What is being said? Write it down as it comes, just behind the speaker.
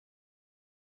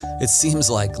It seems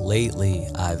like lately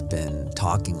I've been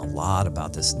talking a lot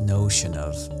about this notion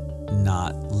of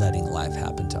not letting life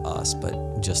happen to us,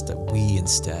 but just that we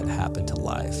instead happen to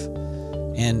life.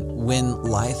 And when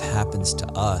life happens to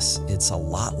us, it's a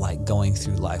lot like going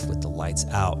through life with the lights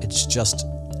out. It's just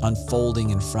unfolding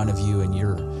in front of you, and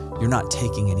you're not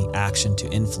taking any action to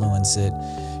influence it.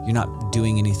 You're not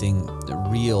doing anything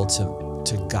real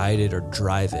to guide it or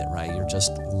drive it, right? You're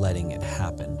just letting it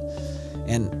happen.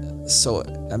 And so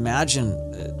imagine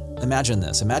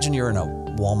this. Imagine you're in a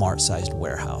Walmart-sized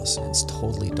warehouse and it's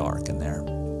totally dark in there.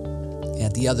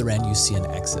 At the other end, you see an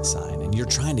exit sign and you're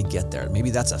trying to get there.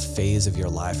 Maybe that's a phase of your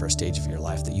life or a stage of your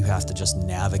life that you have to just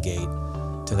navigate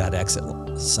to that exit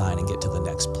sign and get to the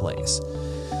next place.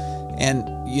 And,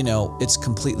 it's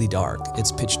completely dark.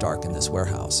 It's pitch dark in this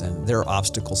warehouse, and there are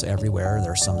obstacles everywhere.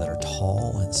 There are some that are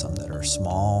tall and some that are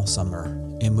small. Some are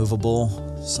immovable.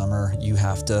 Some you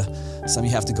have to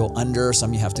go under.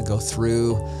 Some you have to go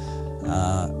through.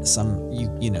 Some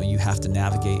you have to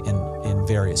navigate in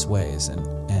various ways.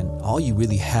 And all you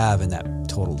really have in that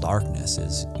total darkness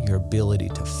is your ability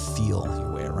to feel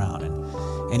your way around.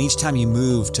 And each time you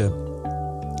move to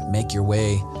make your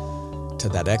way to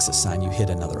that exit sign, you hit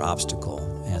another obstacle.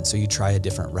 And so you try a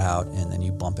different route, and then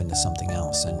you bump into something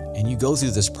else. And you go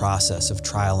through this process of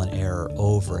trial and error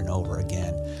over and over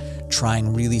again,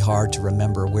 trying really hard to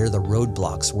remember where the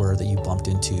roadblocks were that you bumped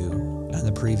into in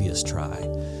the previous try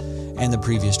and the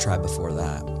previous try before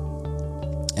that.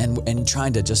 And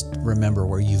trying to just remember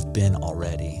where you've been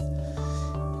already.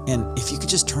 And if you could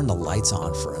just turn the lights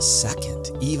on for a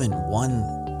second, even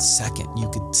 1 second, you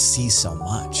could see so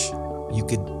much. You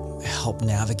could help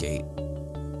navigate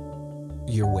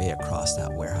your way across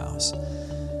that warehouse.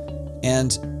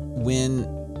 And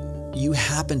when you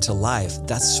happen to life,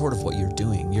 that's sort of what you're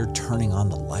doing. You're turning on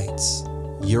the lights.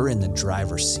 You're in the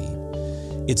driver's seat.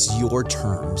 It's your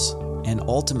terms, and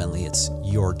ultimately it's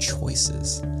your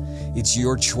choices. It's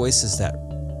your choices that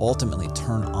ultimately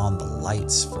turn on the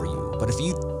lights for you. But if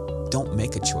you don't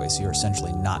make a choice, you're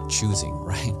essentially not choosing,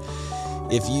 right?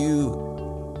 If you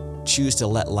choose to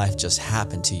let life just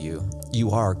happen to you, you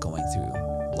are going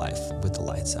through life with the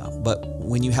lights out. But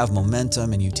when you have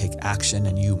momentum and you take action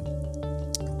and you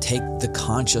take the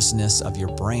consciousness of your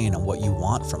brain and what you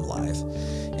want from life,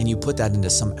 and you put that into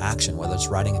some action, whether it's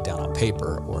writing it down on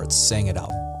paper or it's saying it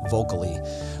out vocally,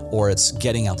 or it's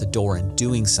getting out the door and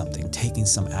doing something, taking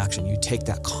some action, you take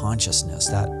that consciousness,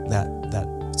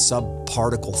 that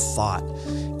sub-particle thought,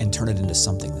 and turn it into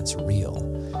something that's real.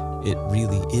 It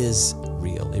really is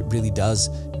real. It really does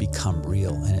become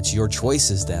real. And it's your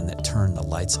choices then that turn the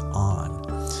lights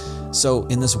on. So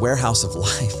in this warehouse of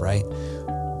life, right,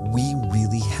 we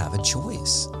really have a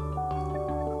choice.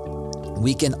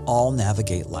 We can all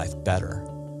navigate life better.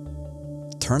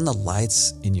 Turn the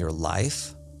lights in your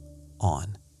life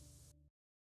on.